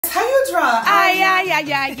How you draw?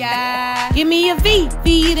 Give me a V,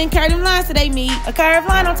 V, then curve them lines till they meet. A curved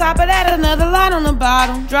line on top of that, another line on the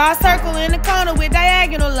bottom. Draw a circle in the corner with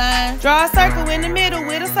diagonal lines. Draw a circle in the middle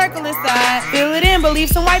with a circle inside. Fill it in, but leave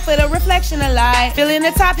some white for the reflection of light. Fill in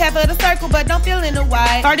the top half of the circle, but don't fill in the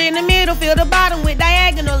white. Start in the middle, fill the bottom with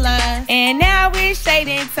diagonal lines. And now it's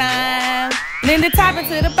shading time. Blend the top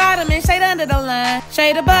into the bottom and shade under the line.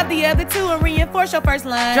 Shade above the other two and reinforce your first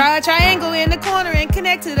line. Draw a triangle in the corner and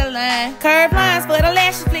connect to the line. Curved lines for the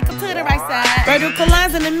lashes, flick them to the right side. Vertical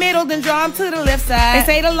lines in the middle, then draw them to the left side. They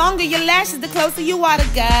say the longer your lashes, the closer you are to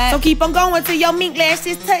God. So keep on going till your mink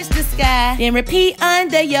lashes touch the sky. Then repeat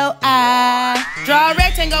under your eye. Draw a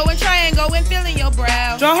rectangle and triangle and fill in your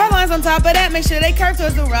brow. Draw her lines on top of that, make sure they curve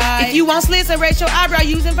towards the right. If you want slits, erase your eyebrow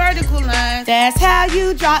using vertical lines. That's how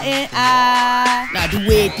you draw an eye. Now do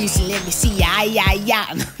it this and let me see ya.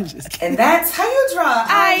 No, just kidding. And that's how you draw.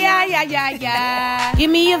 Give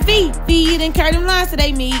me a V, V, then curve them lines till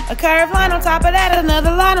they meet. A curved line on top of that,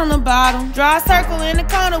 another line on the bottom. Draw a circle in the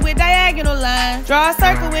corner with diagonal lines. Draw a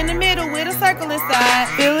circle in the middle with a circle inside.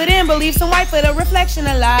 Fill it in, but leave some white for the reflection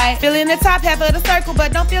of light. Fill in the top half of the circle,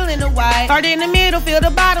 but don't fill in the white. Start in the middle, fill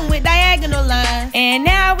the bottom with diagonal lines. And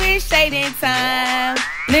now it's shading time.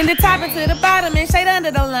 Blend the top into the bottom and shade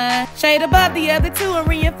under the line. Shade above the other two and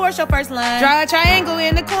reinforce your first line. Draw a triangle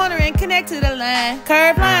in the corner and connect to the line.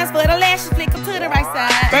 Curved lines for the lashes, flick them to the right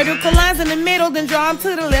side. Vertical lines in the middle, then draw them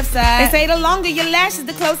to the left side. They say the longer your lashes,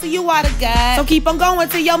 the closer you are to God. So keep on going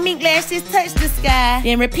till your mink lashes touch the sky.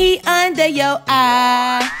 Then repeat under your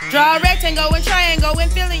eye. Draw a rectangle and triangle and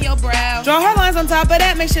fill in your brow. Draw her lines on top of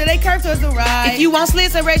that, make sure they curve towards the right. If you want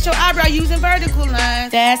slits, erase your eyebrow using vertical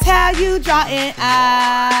lines. That's how you draw an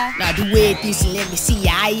eye. Now do it this and let me see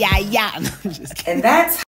ya. No, just kidding. And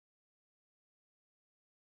that's